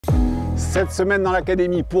Cette semaine dans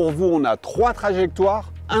l'académie, pour vous, on a 3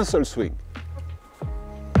 trajectoires, un seul swing.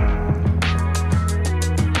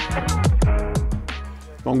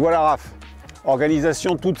 Donc voilà Raph,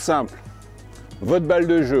 organisation toute simple. Votre balle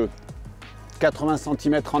de jeu, 80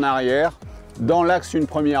 cm en arrière, dans l'axe une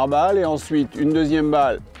première balle et ensuite une deuxième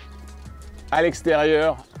balle à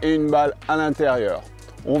l'extérieur et une balle à l'intérieur.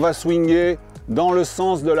 On va swinger dans le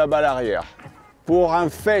sens de la balle arrière. Pour un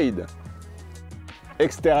fade,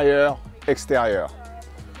 extérieur, extérieur.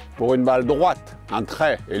 Pour une balle droite, un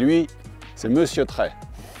trait, et lui, c'est Monsieur Trait.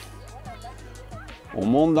 On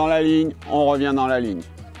monte dans la ligne, on revient dans la ligne.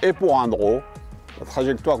 Et pour un draw, la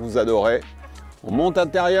trajectoire que vous adorez, on monte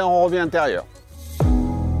intérieur, on revient intérieur.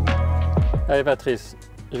 Allez Patrice,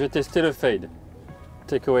 je vais tester le fade.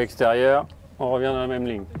 Takeaway extérieur, on revient dans la même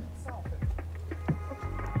ligne.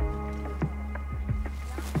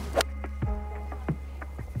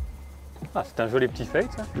 Ah, c'est un joli petit fade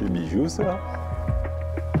ça. Les bijoux ça.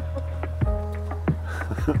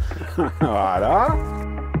 Voilà.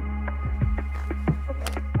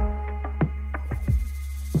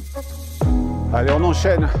 Allez, on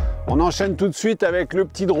enchaîne. On enchaîne tout de suite avec le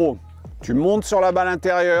petit draw. Tu montes sur la balle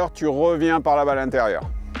intérieure, tu reviens par la balle intérieure.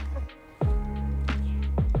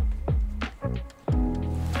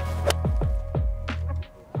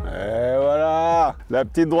 Et voilà, la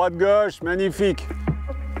petite droite-gauche, magnifique.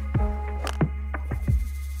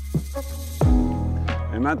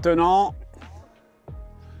 Et maintenant,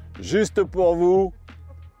 juste pour vous,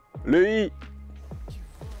 le I.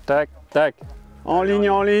 Tac, tac. En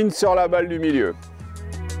ligne sur la balle du milieu.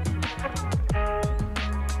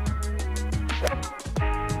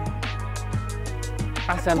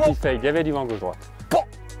 Ah, c'est un petit fade, il y avait du vent gauche-droite.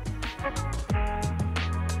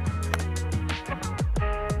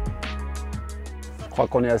 Je crois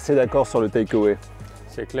qu'on est assez d'accord sur le takeaway.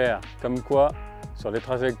 C'est clair, comme quoi, sur les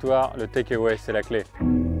trajectoires, le takeaway, c'est la clé.